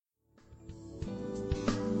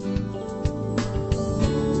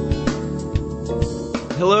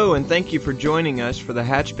Hello, and thank you for joining us for the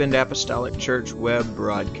Hatchbend Apostolic Church web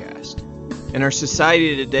broadcast. In our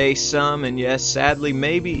society today, some, and yes, sadly,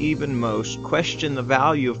 maybe even most, question the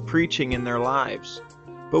value of preaching in their lives.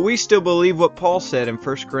 But we still believe what Paul said in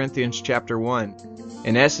 1 Corinthians chapter 1.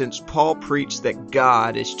 In essence, Paul preached that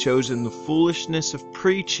God has chosen the foolishness of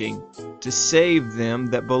preaching to save them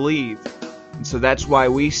that believe. And so that's why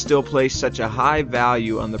we still place such a high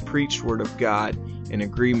value on the preached Word of God in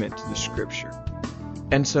agreement to the Scripture.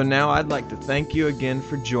 And so now I'd like to thank you again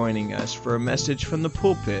for joining us for a message from the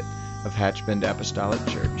pulpit of Hatchbend Apostolic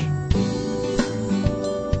Church.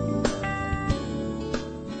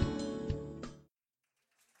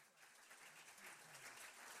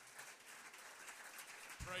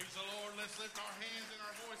 Praise the Lord. Let's lift our hands and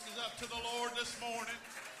our voices up to the Lord this morning.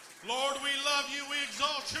 Lord, we love you. We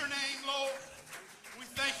exalt your name, Lord. We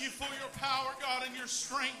thank you for your power, God, and your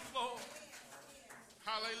strength, Lord.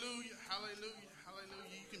 Hallelujah, hallelujah, hallelujah.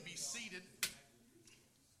 You can be seated.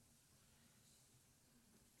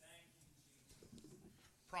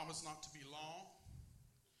 Promise not to be long.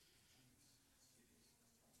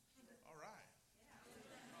 All right.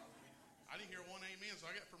 I didn't hear one amen, so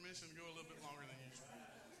I got permission to go a little bit longer than usual.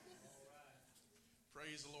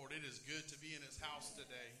 Praise the Lord. It is good to be in his house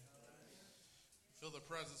today. Feel the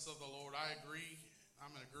presence of the Lord. I agree.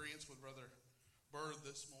 I'm in agreement with Brother Bird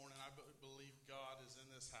this morning. I believe God is in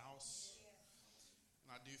this house.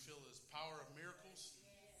 And I do feel his power of miracles.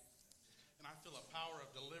 And I feel a power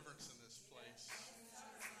of deliverance in this place.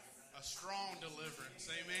 A strong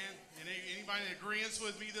deliverance. Amen. And anybody in agreement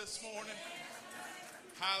with me this morning?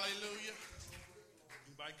 Hallelujah.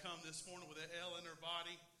 Anybody come this morning with an L in their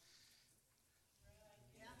body?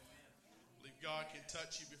 Believe God can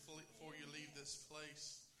touch you before you leave this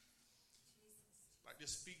place. I'd like to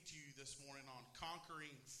speak to you this morning on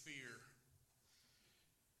conquering fear.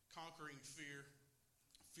 Conquering fear.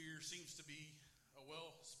 Fear seems to be a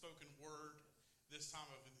well-spoken word this time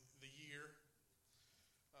of the year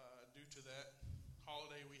due to that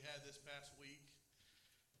holiday we had this past week.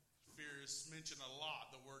 Fear is mentioned a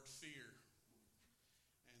lot, the word fear.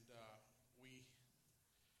 And we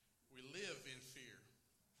live in fear.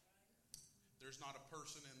 There's not a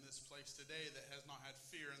person in this place today that has not had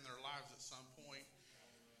fear in their lives at some point.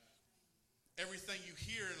 Everything you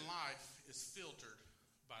hear in life is filtered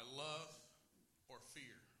by love or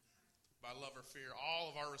fear. By love or fear. All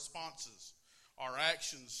of our responses, our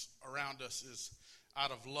actions around us is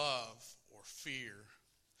out of love or fear.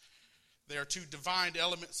 They are two divine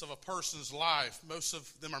elements of a person's life. Most of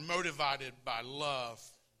them are motivated by love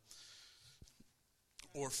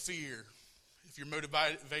or fear. If you're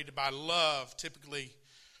motivated by love, typically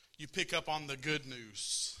you pick up on the good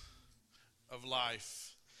news of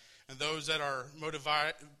life. And those that are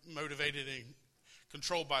motivated and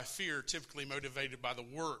controlled by fear, typically motivated by the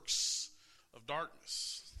works of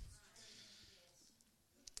darkness.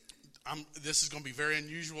 This is going to be very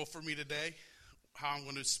unusual for me today, how I'm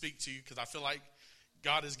going to speak to you, because I feel like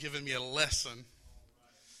God has given me a lesson.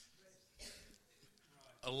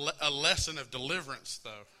 A lesson of deliverance,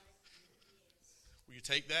 though. Will you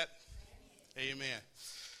take that? Amen.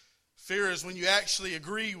 Fear is when you actually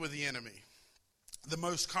agree with the enemy. The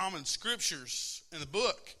most common scriptures in the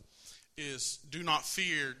book is do not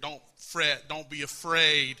fear, don't fret, don't be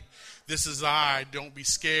afraid. This is I, don't be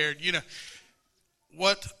scared. You know,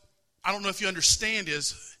 what I don't know if you understand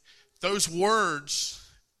is those words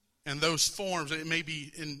and those forms, it may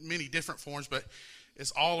be in many different forms, but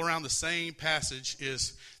it's all around the same passage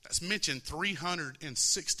that's mentioned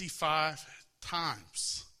 365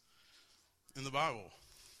 times in the Bible.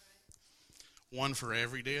 One for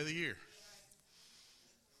every day of the year.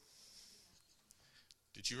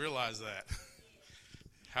 Did you realize that?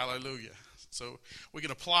 Hallelujah. So we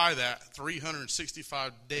can apply that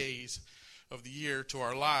 365 days of the year to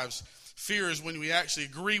our lives. Fear is when we actually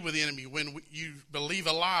agree with the enemy. When you believe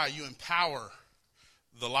a lie, you empower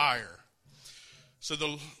the liar. So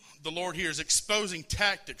the Lord here is exposing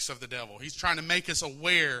tactics of the devil. He's trying to make us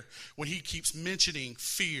aware when he keeps mentioning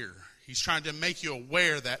fear. He's trying to make you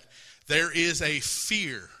aware that there is a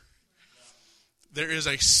fear. There is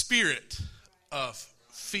a spirit of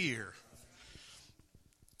fear.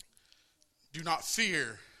 Do not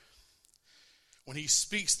fear. When he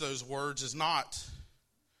speaks those words is not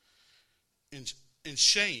in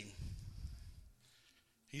shame.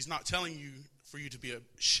 He's not telling you for you to be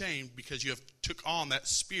ashamed because you have took on that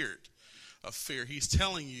spirit of fear. He's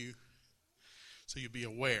telling you so you be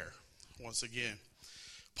aware once again.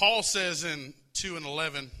 Paul says in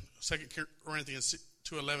 2:11, 2 Corinthians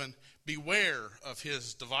 2:11, beware of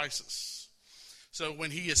his devices. So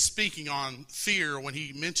when he is speaking on fear, when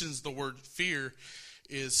he mentions the word fear,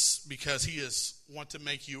 is because he want to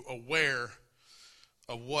make you aware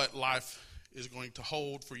of what life is going to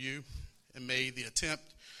hold for you. And may the attempt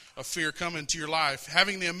of fear come into your life.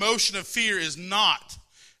 Having the emotion of fear is not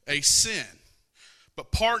a sin,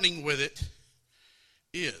 but partnering with it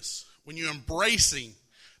is. When you're embracing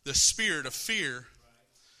the spirit of fear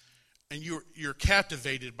and you're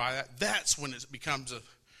captivated by that, that's when it becomes a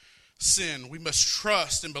sin. We must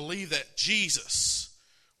trust and believe that Jesus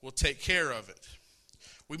will take care of it.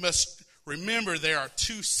 We must remember there are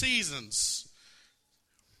 2 seasons.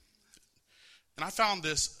 And I found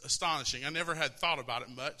this astonishing. I never had thought about it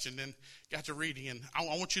much, and then got to reading, and I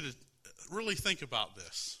want you to really think about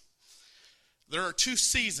this. There are 2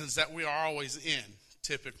 seasons that we are always in,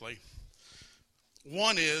 typically.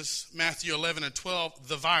 One is Matthew 11 and 12,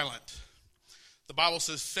 the violent. The Bible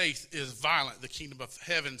says faith is violent. The kingdom of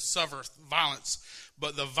heaven suffereth violence,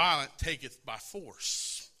 but the violent taketh by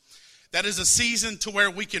force. That is a season to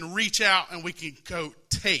where we can reach out and we can go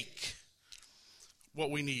take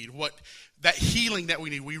what we need, that healing that we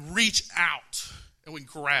need. We reach out and we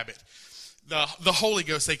grab it. The Holy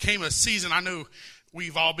Ghost, they came a season. I know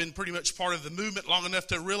we've all been pretty much part of the movement long enough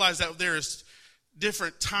to realize that there's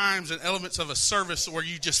different times and elements of a service where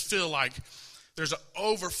you just feel like there's an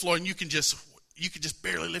overflow and you can just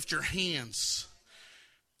barely lift your hands.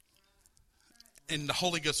 And the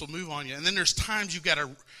Holy Ghost will move on you. And then there's times you got to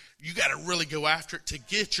really go after it to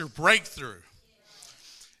get your breakthrough.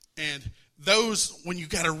 And those, when you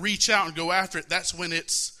got to reach out and go after it, that's when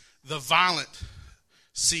it's the violent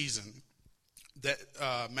season that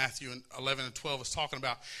Matthew 11 and 12 is talking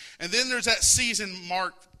about. And then there's that season,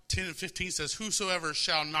 Mark 10 and 15 says, whosoever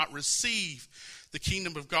shall not receive the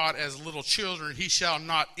kingdom of God as little children, he shall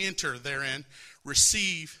not enter therein.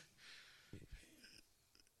 Receive,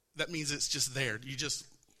 that means it's just there.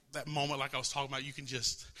 That moment like I was talking about,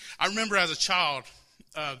 I remember as a child,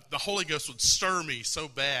 the Holy Ghost would stir me so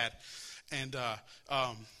bad. And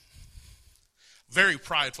very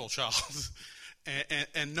prideful child.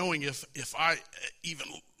 and knowing if I even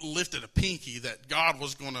lifted a pinky that God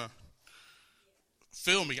was going to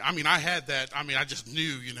fill me. I mean, I had that. I mean, I just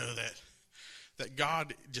knew, that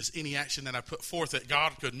God, just any action that I put forth, that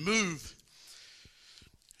God could move.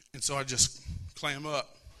 And so I just clam up.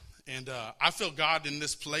 And I feel God in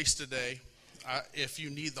this place today. If you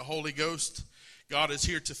need the Holy Ghost, God is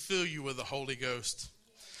here to fill you with the Holy Ghost.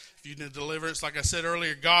 If you need deliverance, like I said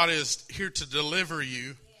earlier, God is here to deliver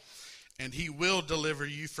you. And he will deliver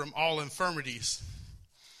you from all infirmities.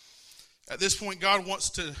 At this point, God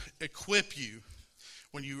wants to equip you.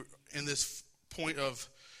 When you're in this point of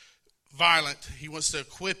violent, he wants to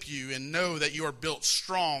equip you and know that you are built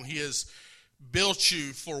strong. He has built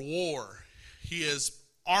you for war. He has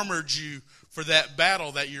armored you for that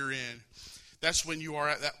battle that you're in. That's when you are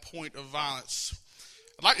at that point of violence.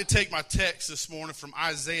 I'd like to take my text this morning from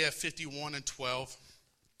Isaiah 51 and 12.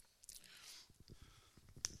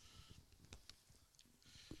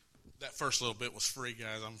 That first little bit was free,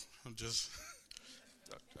 guys.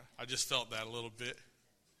 I just felt that a little bit.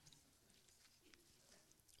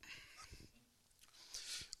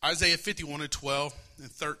 Isaiah 51 and 12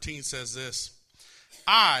 and 13 says this.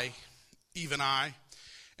 I, even I,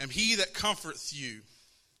 am he that comforteth you.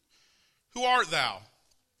 Who art thou,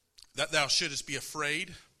 that thou shouldest be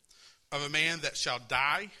afraid of a man that shall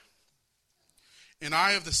die? And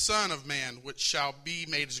I of the Son of Man, which shall be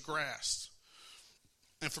made as grass.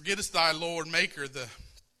 And forgettest thy Lord Maker,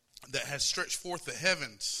 that has stretched forth the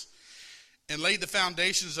heavens, and laid the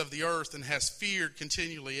foundations of the earth, and has feared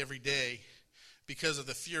continually every day, because of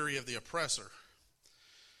the fury of the oppressor,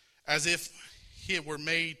 as if he were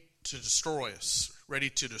made to destroy us, ready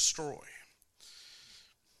to destroy.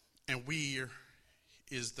 And we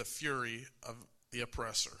is the fury of the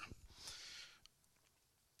oppressor.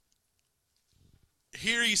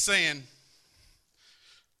 Here he's saying,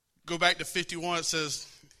 go back to 51, it says,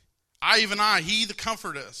 I, even I, he that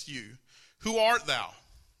comforteth you. Who art thou?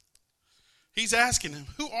 He's asking him,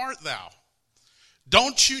 who art thou?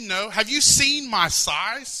 Don't you know? Have you seen my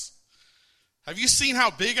size? Have you seen how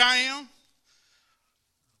big I am?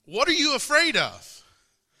 What are you afraid of?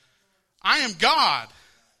 I am God.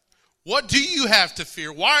 What do you have to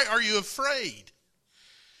fear? Why are you afraid?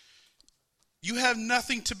 You have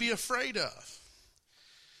nothing to be afraid of.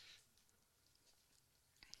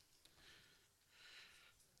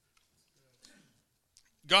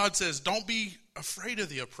 God says, don't be afraid of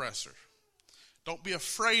the oppressor. Don't be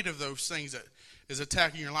afraid of those things that is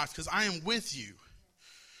attacking your life, because I am with you.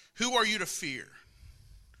 Who are you to fear?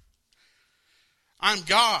 I'm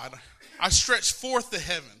God. I stretch forth the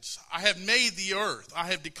heavens. I have made the earth. I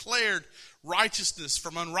have declared righteousness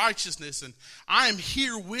from unrighteousness, and I am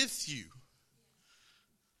here with you.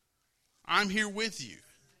 I'm here with you.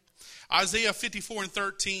 Isaiah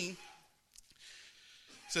 54:13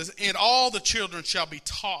 says, and all the children shall be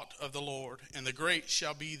taught of the Lord, and the great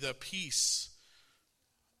shall be the peace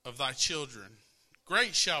of thy children.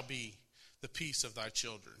 Great shall be the peace of thy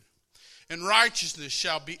children. And righteousness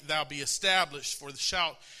shall thou be established, for thou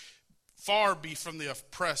shalt far be from the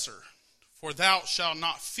oppressor. For thou shalt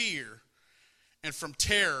not fear, and from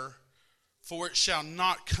terror, for it shall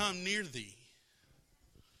not come near thee.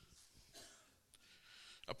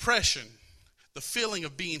 Oppression, the feeling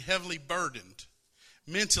of being heavily burdened,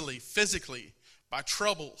 mentally, physically, by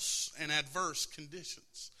troubles and adverse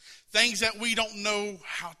conditions. Things that we don't know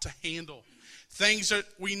how to handle. Things that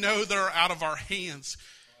we know that are out of our hands.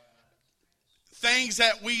 Things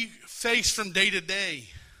that we face from day to day.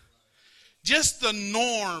 Just the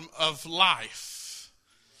norm of life.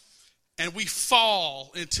 And we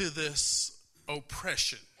fall into this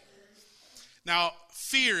oppression. Now,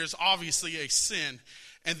 fear is obviously a sin.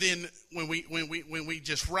 And then when we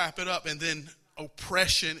just wrap it up, and then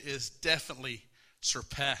oppression is definitely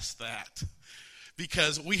surpassed that.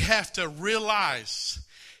 Because we have to realize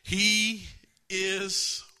He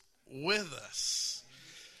is with us.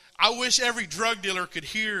 I wish every drug dealer could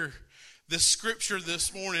hear this scripture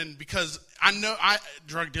this morning, because I know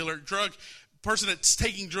drug person that's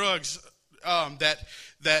taking drugs,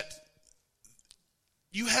 that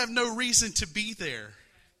you have no reason to be there.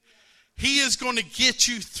 He is going to get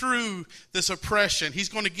you through this oppression. He's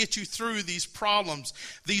going to get you through these problems,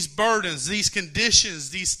 these burdens, these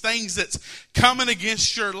conditions, these things that's coming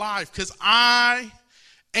against your life. Because I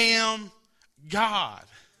am God.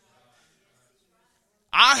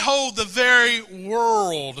 I hold the very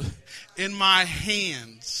world in my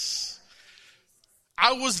hands.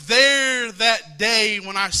 I was there that day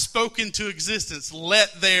when I spoke into existence.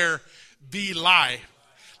 Let there be life.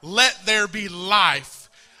 Let there be life.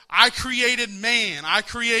 I created man. I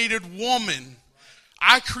created woman.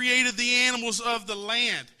 I created the animals of the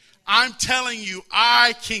land. I'm telling you,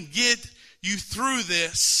 I can get you through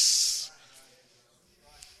this.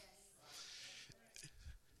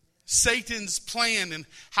 Satan's plan and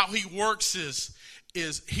how he works is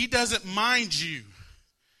he doesn't mind you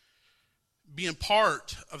being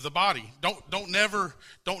part of the body. Don't never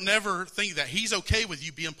think that. He's okay with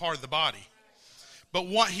you being part of the body. But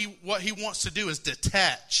what he wants to do is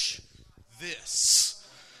detach this.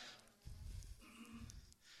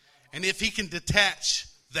 And if he can detach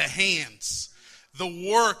the hands, the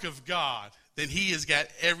work of God, then he has got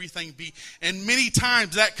everything beat. And many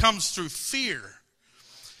times that comes through fear,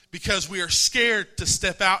 because we are scared to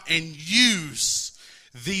step out and use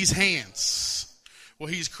these hands, what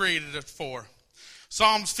he's created it for.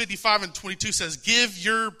 Psalms 55:22 says, give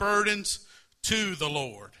your burdens to the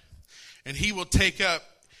Lord, and he will take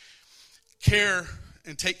care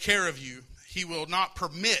of you. He will not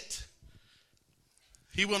permit.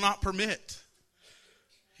 He will not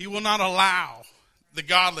allow the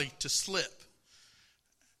godly to slip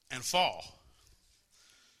and fall.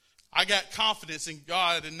 I got confidence in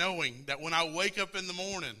God in knowing that when I wake up in the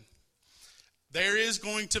morning, there is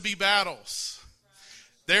going to be battles.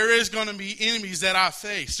 There is going to be enemies that I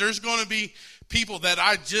face. There's going to be people that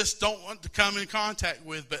I just don't want to come in contact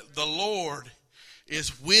with, but the Lord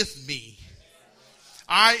is with me.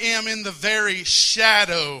 I am in the very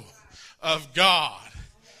shadow of God.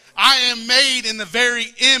 I am made in the very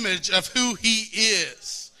image of who he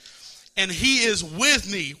is. And he is with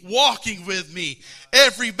me, walking with me.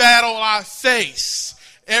 Every battle I face,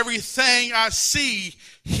 everything I see,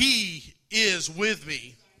 he is with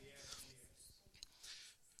me.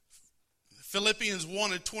 Philippians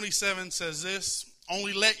 1:27 says this,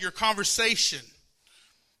 only let your conversation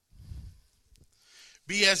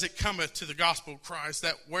be as it cometh to the gospel of Christ,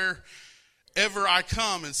 that wherever I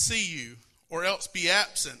come and see you, or else be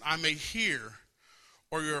absent, I may hear,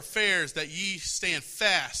 or your affairs, that ye stand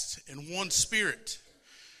fast in one spirit,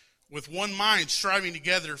 with one mind, striving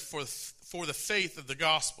together for the faith of the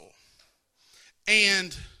gospel.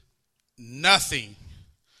 And nothing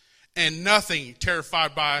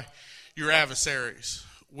terrified by your adversaries,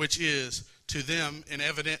 which is to them an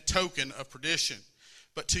evident token of perdition,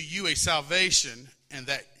 but to you a salvation, and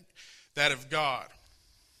that of God.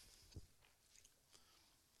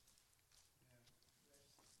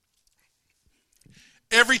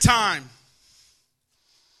 Every time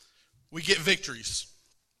we get victories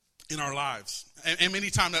in our lives, and many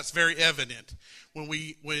times that's very evident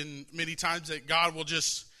when many times that God will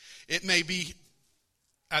just, it may be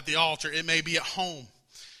at the altar. It may be at home.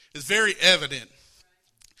 It's very evident.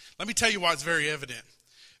 Let me tell you why it's very evident.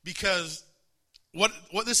 Because what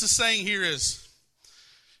this is saying here is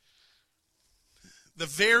the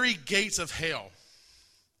very gates of hell.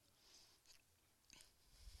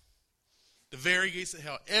 The very gates of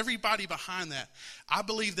hell. Everybody behind that, I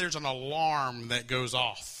believe there's an alarm that goes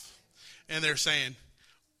off. And they're saying,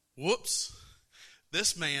 whoops,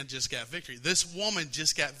 this man just got victory. This woman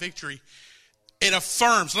just got victory. It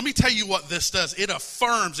affirms. Let me tell you what this does. It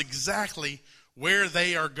affirms exactly where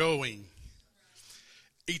they are going.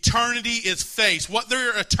 Eternity is faced. What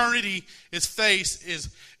their eternity is faced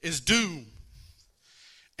is doom.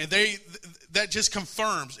 And that just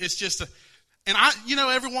confirms. It's just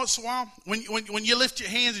every once in a while, when you lift your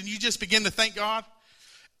hands and you just begin to thank God,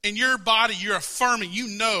 in your body you're affirming, you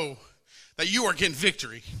know that you are getting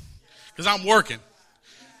victory. Because I'm working.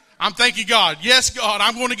 I'm thanking God. Yes, God,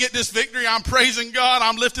 I'm going to get this victory. I'm praising God.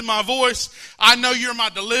 I'm lifting my voice. I know you're my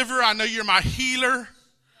deliverer. I know you're my healer.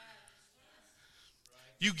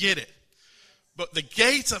 You get it. But the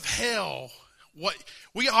gates of hell,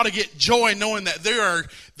 we ought to get joy knowing that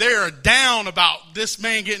they are down about this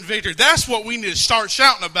man getting victory. That's what we need to start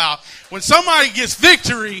shouting about. When somebody gets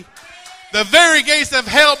victory, the very gates of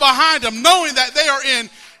hell behind them, knowing that they are in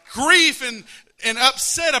grief and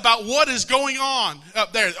upset about what is going on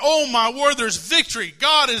up there. Oh my word, there's victory.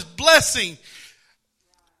 God is blessing.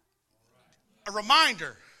 A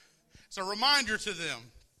reminder. It's a reminder to them.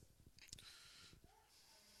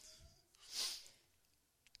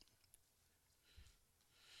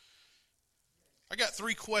 I got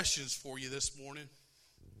 3 questions for you this morning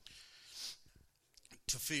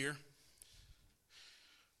to fear.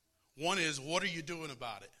 One is, what are you doing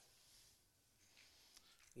about it?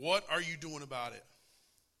 What are you doing about it?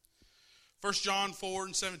 1 John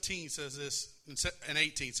 4:17 says this, and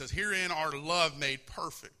 18 says, herein our love made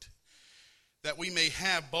perfect, that we may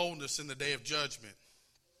have boldness in the day of judgment.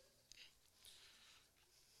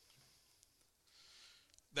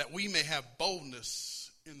 That we may have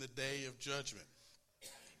boldness in the day of judgment.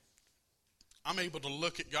 I'm able to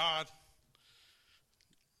look at God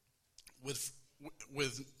with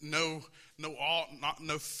no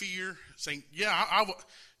fear, saying,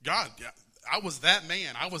 God, I was that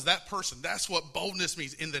man. I was that person. That's what boldness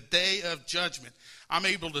means. In the day of judgment, I'm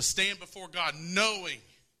able to stand before God knowing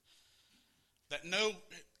that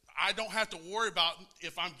I don't have to worry about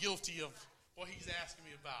if I'm guilty of what he's asking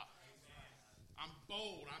me about. I'm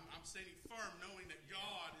bold. I'm standing firm knowing that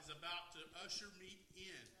God is about to usher me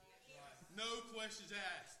in. No questions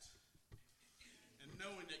asked. And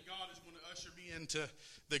knowing that God is going to usher me into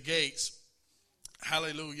the gates.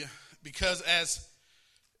 Hallelujah. Because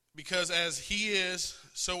as he is,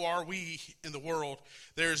 so are we in the world.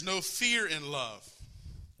 There is no fear in love.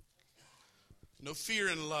 No fear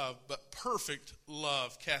in love, but perfect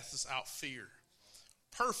love casts out fear.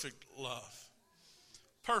 Perfect love.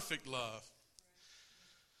 Perfect love.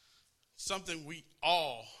 Something we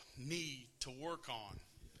all need to work on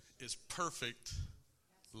is perfect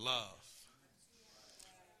love.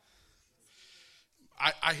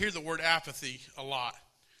 I hear the word apathy a lot.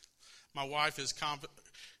 My wife is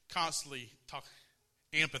constantly talking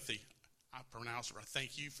empathy. I pronounce it right.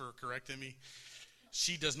 Thank you for correcting me.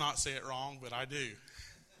 She does not say it wrong, but I do.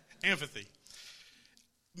 Empathy.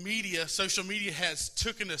 Social media has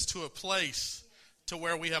taken us to a place to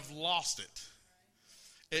where we have lost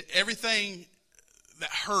it. Everything that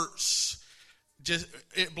hurts,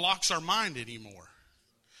 it blocks our mind anymore.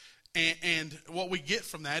 And what we get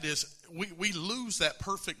from that is we lose that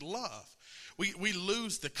perfect love. We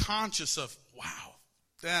lose the conscious of, wow,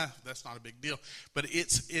 that's not a big deal. But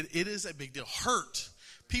it is a big deal. Hurt.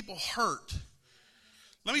 People hurt.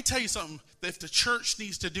 Let me tell you something. If the church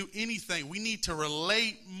needs to do anything, we need to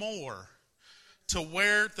relate more to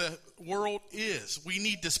where the world is. We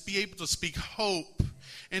need to be able to speak hope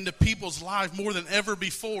into people's lives more than ever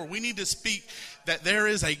before. We need to speak that there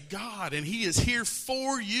is a God and he is here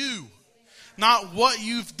for you. Not what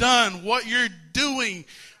you've done, what you're doing.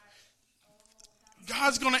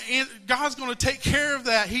 God's going to take care of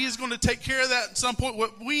that. He is going to take care of that at some point.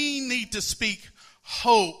 What we need to speak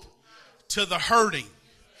hope to the hurting.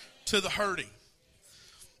 To the hurting.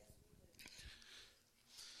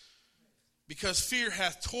 Because fear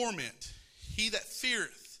hath torment. He that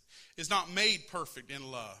feareth is not made perfect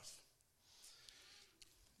in love.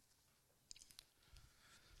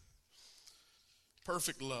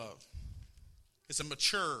 Perfect love. It's a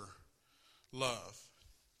mature love.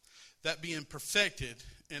 That being perfected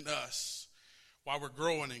in us while we're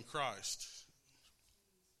growing in Christ.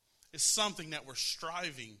 It's something that we're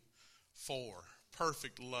striving for.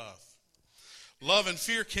 Perfect love. Love and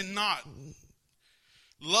fear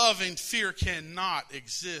cannot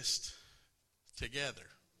exist together.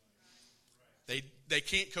 They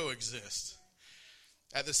can't coexist.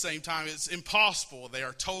 At the same time, it's impossible. They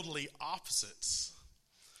are totally opposites.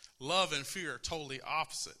 Love and fear are totally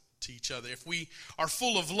opposite to each other. If we are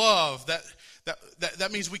full of love,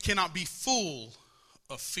 that means we cannot be full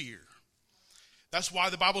of fear. That's why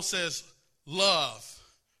the Bible says love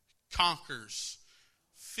conquers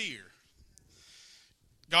fear.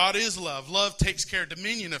 God is love. Love takes care of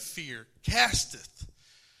dominion of fear. Casteth.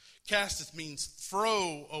 Casteth means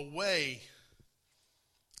throw away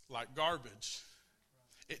like garbage.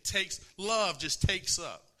 Love just takes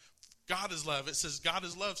up. God is love. It says God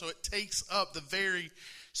is love, so it takes up the very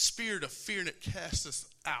spirit of fear and it casts us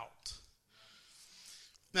out.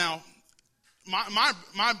 Now,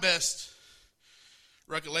 my best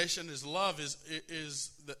recollection is love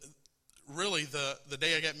is really the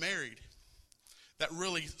day I got married. That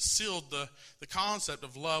really sealed the concept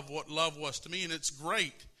of love, what love was to me, and it's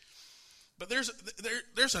great. But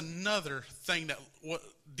there's another thing that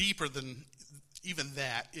deeper than even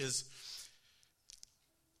that is,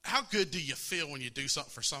 how good do you feel when you do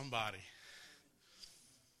something for somebody?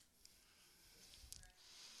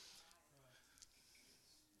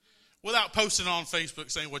 Without posting on Facebook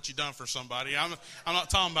saying what you've done for somebody. I'm not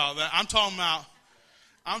talking about that. I'm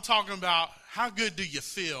talking about how good do you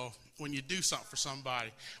feel when you do something for somebody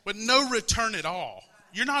with no return at all.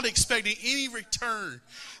 You're not expecting any return.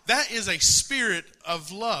 That is a spirit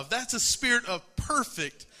of love. That's a spirit of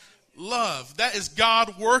perfect love. That is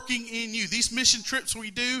God working in you. These mission trips we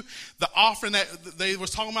do, the offering that they was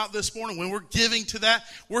talking about this morning, when we're giving to that,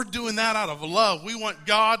 we're doing that out of love. We want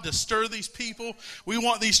God to stir these people. We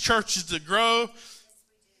want these churches to grow.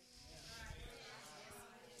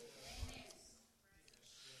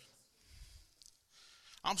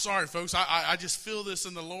 I'm sorry, folks. I just feel this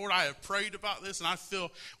in the Lord. I have prayed about this, and I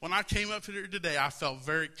feel when I came up here today, I felt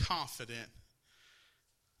very confident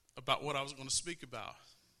about what I was going to speak about.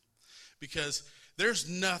 Because there's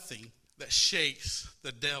nothing that shakes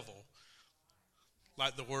the devil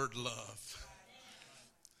like the word love.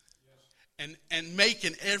 And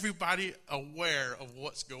making everybody aware of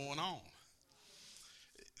what's going on.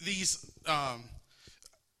 These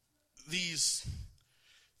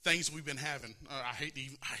things we've been having. I hate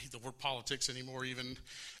the word politics anymore. Even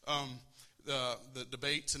the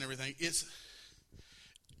debates and everything.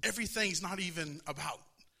 Everything's not even about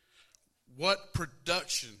what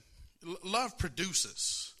production. Love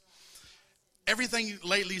produces. Everything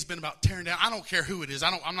lately has been about tearing down. I don't care who it is.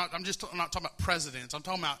 I'm not talking about presidents. I'm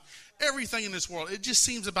talking about everything in this world. It just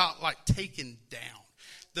seems about like taking down.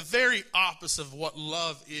 The very opposite of what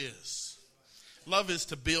love is. Love is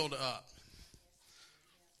to build up.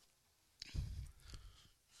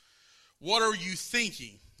 What are you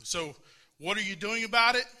thinking? So, what are you doing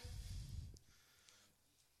about it?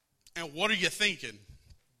 And what are you thinking?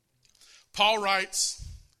 Paul writes,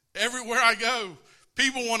 everywhere I go,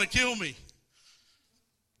 people want to kill me.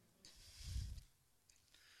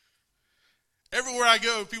 Everywhere I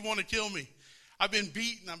go, people want to kill me. I've been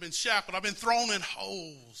beaten. I've been shackled. I've been thrown in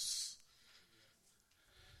holes.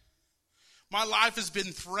 My life has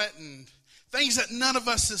been threatened. Things that none of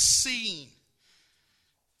us has seen.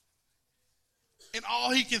 And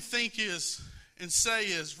all he can think is and say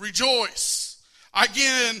is, rejoice.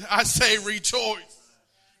 Again, I say rejoice.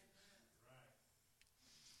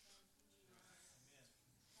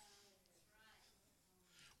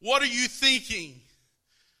 What are you thinking?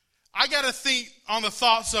 I got to think on the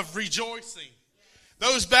thoughts of rejoicing.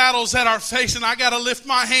 Those battles that are facing, I got to lift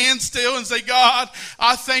my hands still and say, God,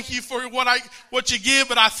 I thank you for what you give,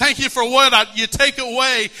 but I thank you for what you take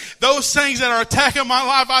away. Those things that are attacking my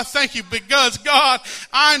life, I thank you because, God,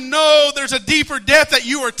 I know there's a deeper depth that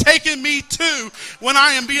you are taking me to when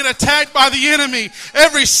I am being attacked by the enemy.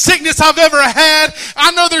 Every sickness I've ever had,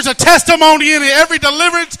 I know there's a testimony in it. Every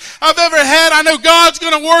deliverance I've ever had, I know God's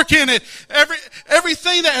going to work in it.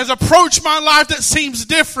 Everything that has approached my life that seems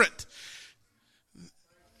different,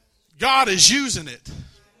 God is using it.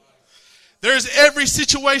 There's every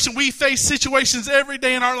situation. We face situations every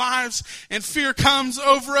day in our lives, and fear comes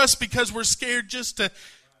over us because we're scared just to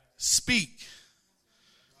speak.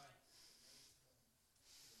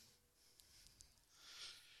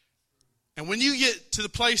 And when you get to the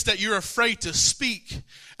place that you're afraid to speak,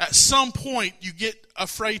 at some point you get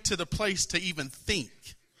afraid to the place to even think.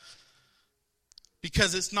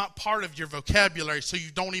 Because it's not part of your vocabulary, so you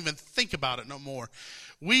don't even think about it no more.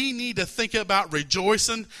 We need to think about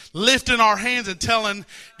rejoicing, lifting our hands and telling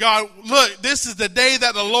God, look, this is the day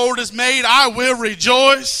that the Lord has made. I will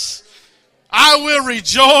rejoice. I will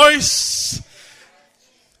rejoice.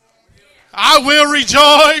 I will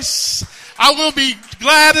rejoice. I will be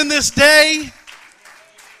glad in this day.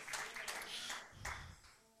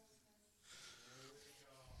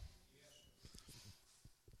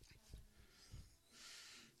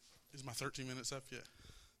 Is my 13 minutes up yet?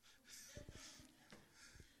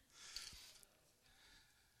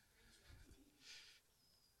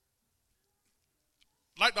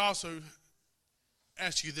 I'd like to also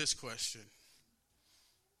ask you this question.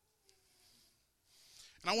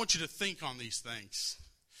 And I want you to think on these things.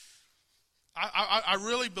 I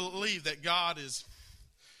really believe that God is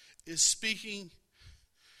speaking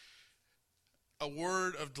a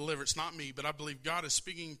word of deliverance. Not me, but I believe God is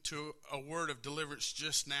speaking to a word of deliverance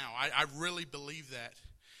just now. I really believe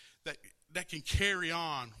that can carry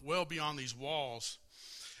on well beyond these walls.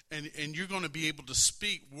 And you're going to be able to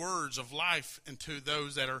speak words of life into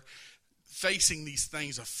those that are facing these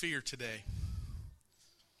things of fear today.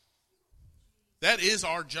 That is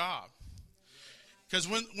our job. Because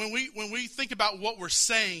when we think about what we're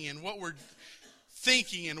saying and what we're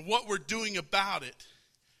thinking and what we're doing about it,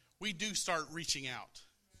 we do start reaching out.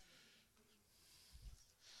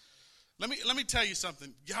 Let me tell you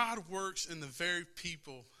something. God works in the very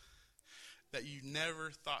people that you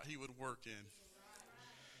never thought he would work in.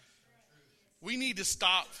 We need to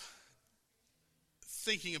stop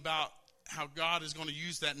thinking about how God is going to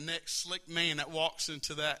use that next slick man that walks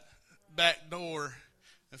into that back door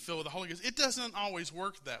and filled with the Holy Ghost. It doesn't always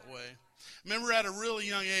work that way. Remember, at a really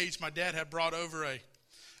young age, my dad had brought over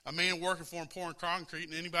a man working for him pouring concrete,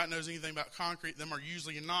 and anybody that knows anything about concrete, them are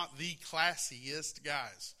usually not the classiest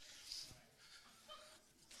guys.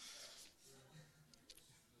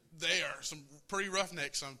 They are some pretty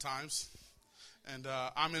roughnecks sometimes. And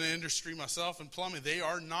I'm in the industry myself in plumbing. They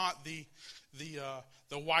are not the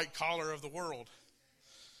white collar of the world.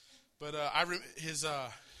 But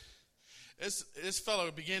this fellow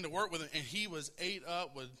began to work with him, and he was ate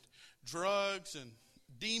up with drugs and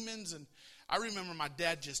demons. And I remember my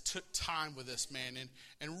dad just took time with this man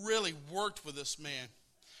and really worked with this man.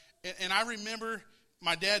 And I remember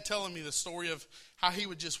my dad telling me the story of how he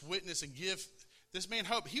would just witness and give this man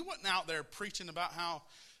hope. He wasn't out there preaching about how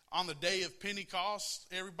on the day of Pentecost,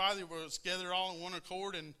 everybody was together all in one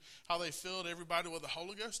accord and how they filled everybody with the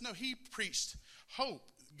Holy Ghost. No, he preached hope.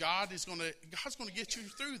 God's going to get you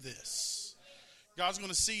through this. God's going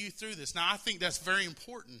to see you through this. Now, I think that's very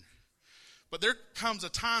important. But there comes a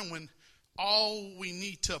time when all we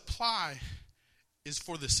need to apply is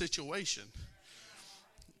for the situation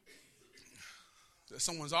that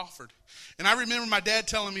someone's offered. And I remember my dad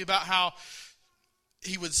telling me about how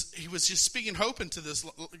he was just speaking hope into this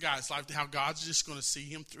guy's life, how God's just going to see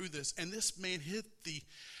him through this. And this man hit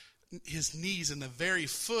his knees in the very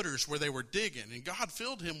footers where they were digging. And God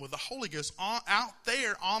filled him with the Holy Ghost out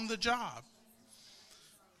there on the job.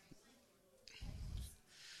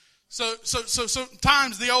 So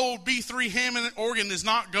sometimes the old B3 Hammond organ is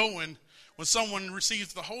not going when someone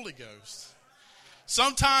receives the Holy Ghost.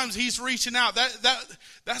 Sometimes he's reaching out.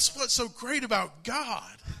 That's what's so great about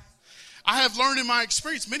God. I have learned in my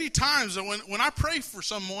experience many times that when I pray for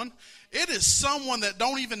someone, it is someone that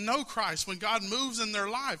don't even know Christ. When God moves in their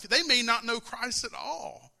life, they may not know Christ at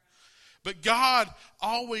all. But God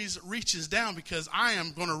always reaches down because I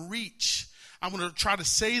am going to reach. I'm going to try to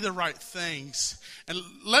say the right things. And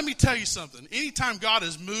let me tell you something. Anytime God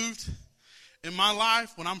has moved in my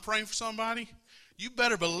life, when I'm praying for somebody, you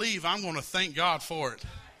better believe I'm going to thank God for it.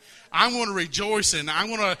 I'm going to rejoice and I'm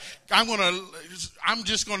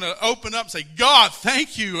just going to open up and say, God,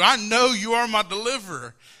 thank you. I know you are my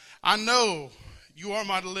deliverer. I know you are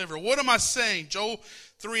my deliverer. What am I saying? Joel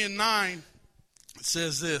 3:9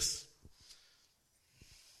 says this.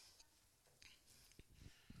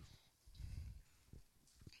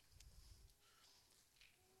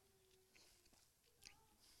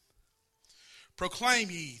 Proclaim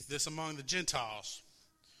ye this among the Gentiles.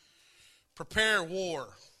 Prepare war.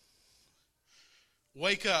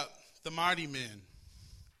 Wake up the mighty men.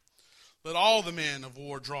 Let all the men of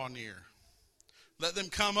war draw near. Let them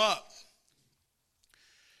come up.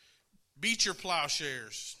 Beat your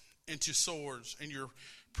plowshares into swords and your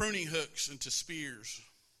pruning hooks into spears.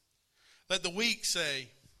 Let the weak say,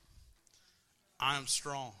 I am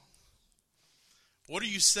strong. What are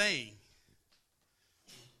you saying?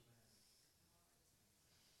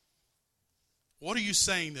 What are you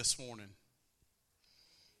saying this morning?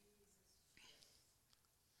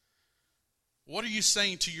 What are you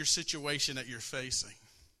saying to your situation that you're facing?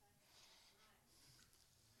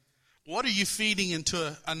 What are you feeding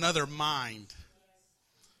into another mind?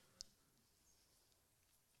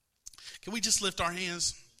 Can we just lift our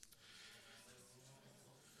hands?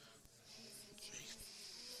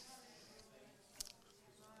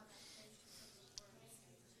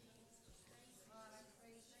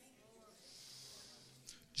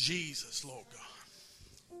 Jesus, Lord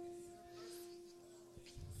God.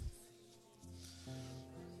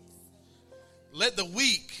 Let the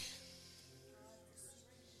weak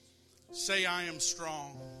say, I am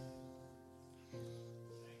strong.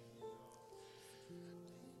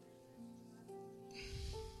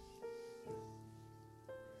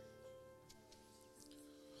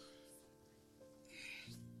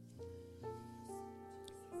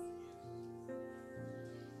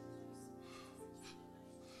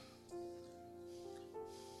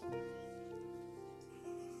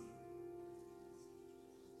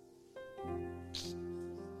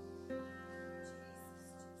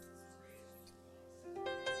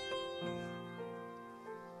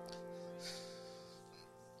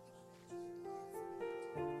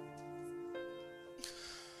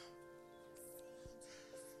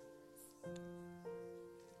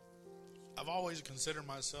 I've always considered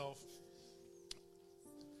myself,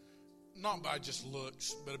 not by just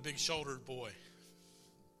looks, but a big-shouldered boy.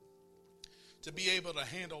 To be able to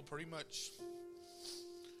handle pretty much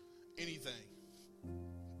anything.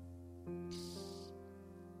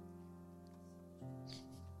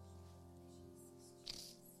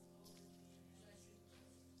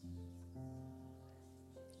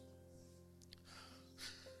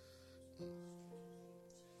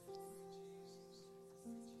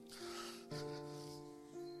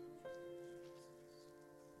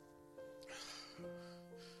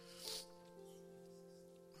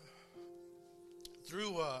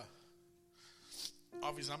 Through,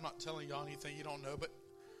 obviously I'm not telling y'all anything you don't know, but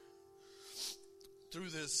through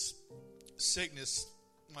this sickness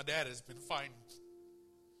my dad has been fighting,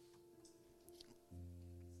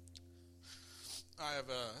 I have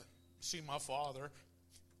seen my father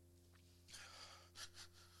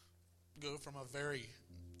go from a very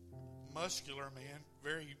muscular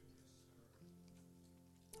man,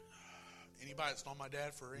 anybody that's known my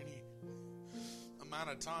dad for any amount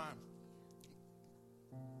of time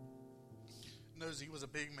knows he was a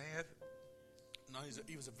big man. No,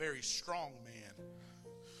 he was a very strong man.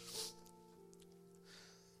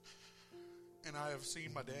 And I have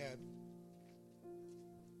seen my dad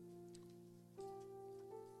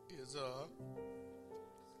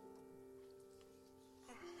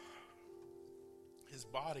his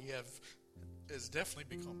body has definitely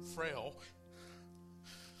become frail.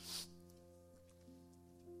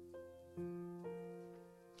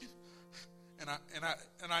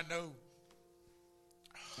 And I know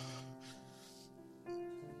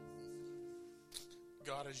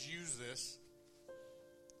God has used this,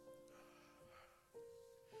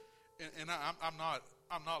 and I'm not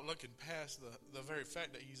looking past the very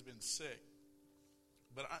fact that he's been sick,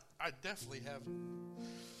 but I definitely have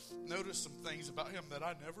noticed some things about him that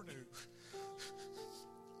I never knew.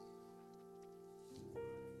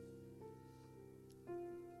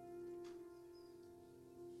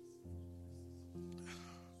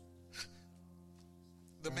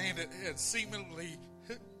 The man that had seemingly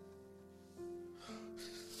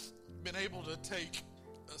been able to take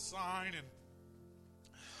a sign and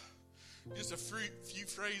just a few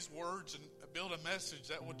phrase words and build a message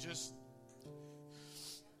that would just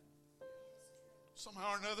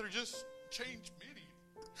somehow or another just change many.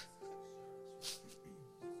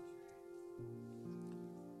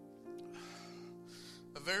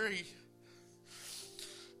 A very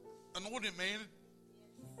anointed man,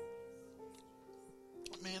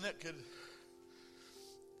 a man that could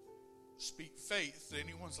speak faith to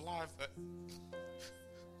anyone's life. That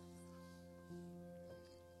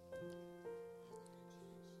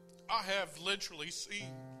I have literally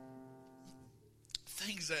seen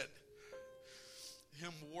things that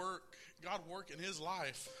God work in his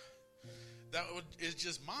life that is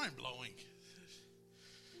just mind blowing.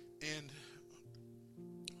 And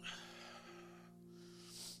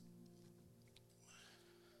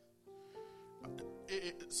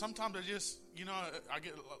sometimes I just, I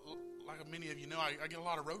get, like many of you know, I get a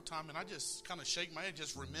lot of road time, and I just kind of shake my head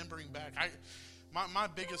just remembering back. My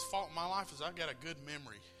biggest fault in my life is I got a good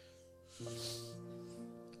memory.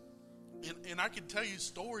 And I can tell you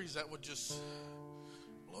stories that would just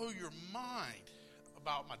blow your mind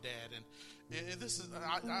about my dad. And this is,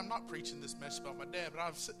 I'm not preaching this message about my dad, but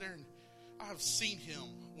I've sit there and I've seen him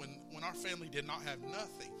when our family did not have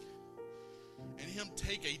nothing. And him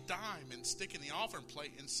take a dime and stick in the offering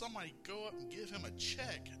plate, and somebody go up and give him a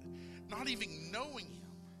check, not even knowing him.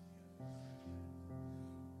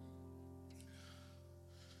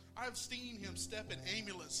 I've seen him step in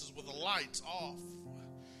ambulances with the lights off,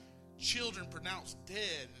 children pronounced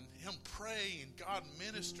dead, and him pray and God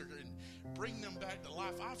minister and bring them back to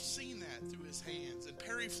life. I've seen that through his hands. In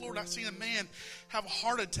Perry, Florida, I've seen a man have a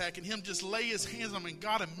heart attack and him just lay his hands on him and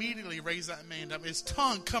God immediately raised that man up. His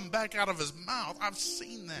tongue come back out of his mouth. I've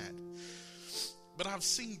seen that. But I've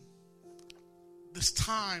seen this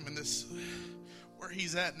time and this where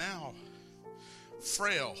he's at now,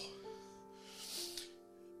 frail.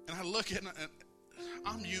 And I look at it and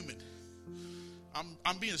I'm human.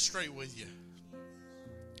 I'm being straight with you.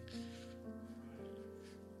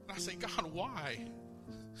 And I say, God, why?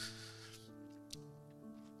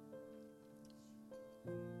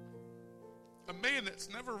 A man that's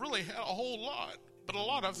never really had a whole lot, but a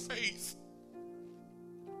lot of faith.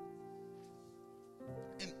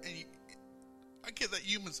 And I get that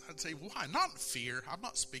humans, I'd say, why? Not in fear. I'm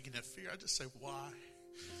not speaking in fear. I just say, why?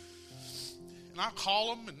 And I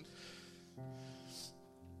call them, and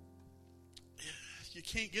you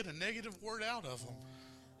can't get a negative word out of them.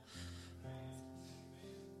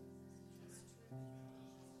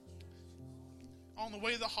 On the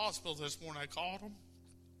way to the hospital this morning, I called him.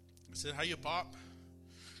 I said, how you, Pop?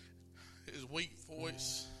 His weak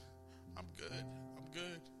voice. I'm good. I'm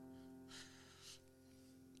good.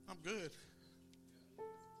 I'm good. I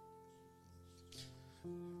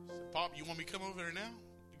said, Pop, you want me to come over there now?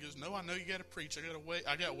 He goes, no, I know you got to preach.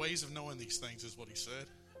 I got ways of knowing these things, is what he said.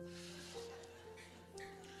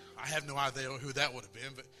 I have no idea who that would have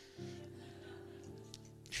been, but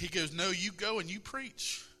he goes, no, you go and you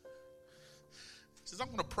preach. He says, I'm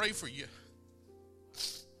going to pray for you.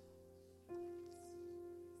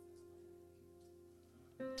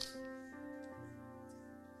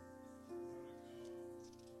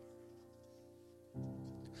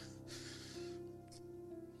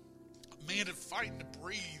 A man is fighting to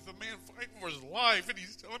breathe. A man fighting for his life, and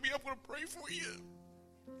he's telling me, I'm going to pray for you.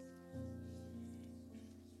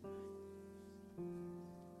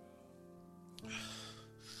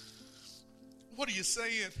 What are you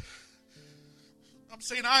saying? I'm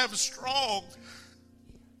saying I am strong.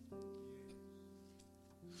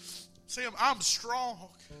 Say I'm strong.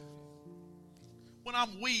 When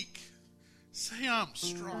I'm weak, say I'm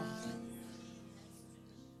strong.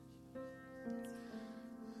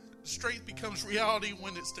 Strength becomes reality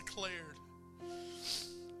when it's declared.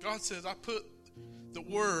 God says, I put the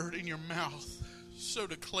word in your mouth, so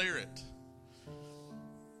declare it.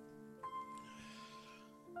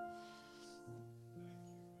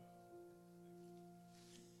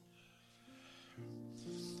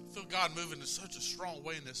 I feel God moving in such a strong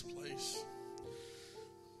way in this place.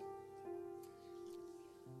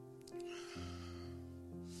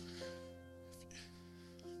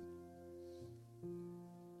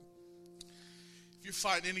 If you're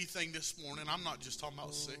fighting anything this morning, I'm not just talking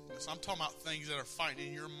about sickness. I'm talking about things that are fighting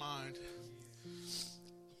in your mind.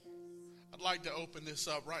 I'd like to open this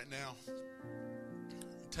up right now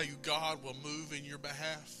and tell you God will move in your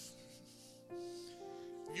behalf.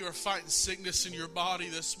 If you are fighting sickness in your body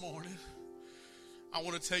this morning, I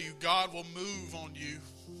want to tell you God will move on you.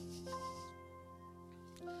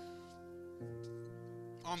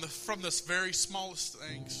 From the very smallest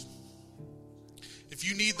things. If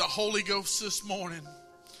you need the Holy Ghost this morning,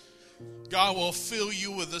 God will fill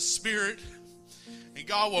you with the Spirit, and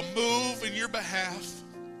God will move in your behalf.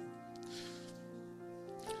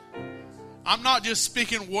 I'm not just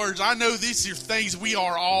speaking words. I know these are things we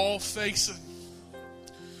are all facing.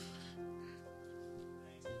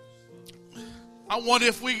 I wonder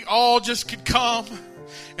if we all just could come,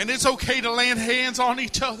 and it's okay to lay hands on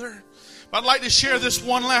each other. But I'd like to share this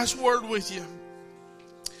one last word with you.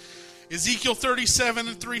 Ezekiel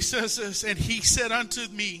 37:3 says this, and he said unto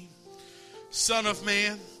me, Son of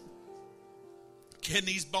man, can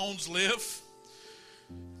these bones live?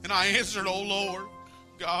 And I answered, O Lord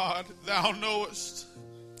God, thou knowest.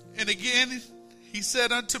 And again he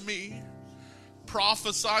said unto me,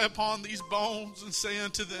 prophesy upon these bones, and say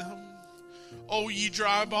unto them, O ye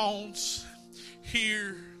dry bones,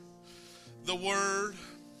 hear the word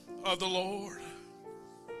of the Lord.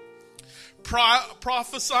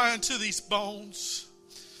 Prophesy unto these bones.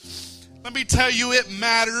 Let me tell you, it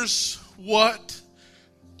matters what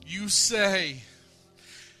you say.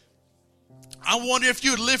 I wonder if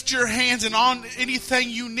you would lift your hands, and on anything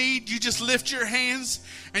you need, you just lift your hands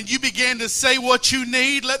and you begin to say what you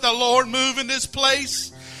need. Let the Lord move in this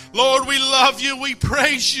place. Lord, we love you. We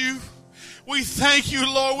praise you. We thank you,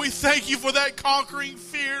 Lord. We thank you for that conquering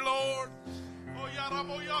fear, Lord.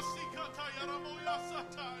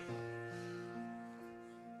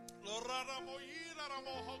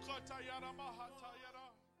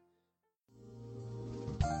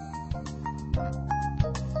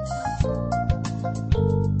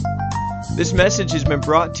 This message has been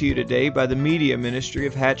brought to you today by the media ministry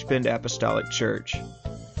of Hatchbend Apostolic Church.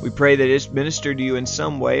 We pray that it's ministered to you in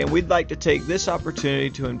some way, and we'd like to take this opportunity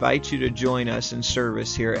to invite you to join us in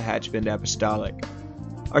service here at Hatchbend Apostolic.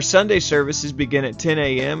 Our Sunday services begin at 10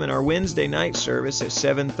 a.m. and our Wednesday night service at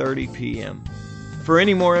 7:30 p.m. For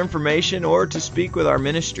any more information or to speak with our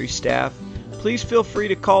ministry staff, please feel free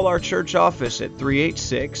to call our church office at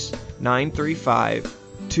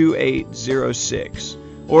 386-935-2806,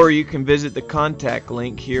 or you can visit the contact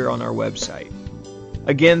link here on our website.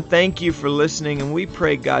 Again, thank you for listening, and we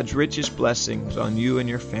pray God's richest blessings on you and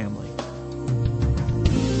your family.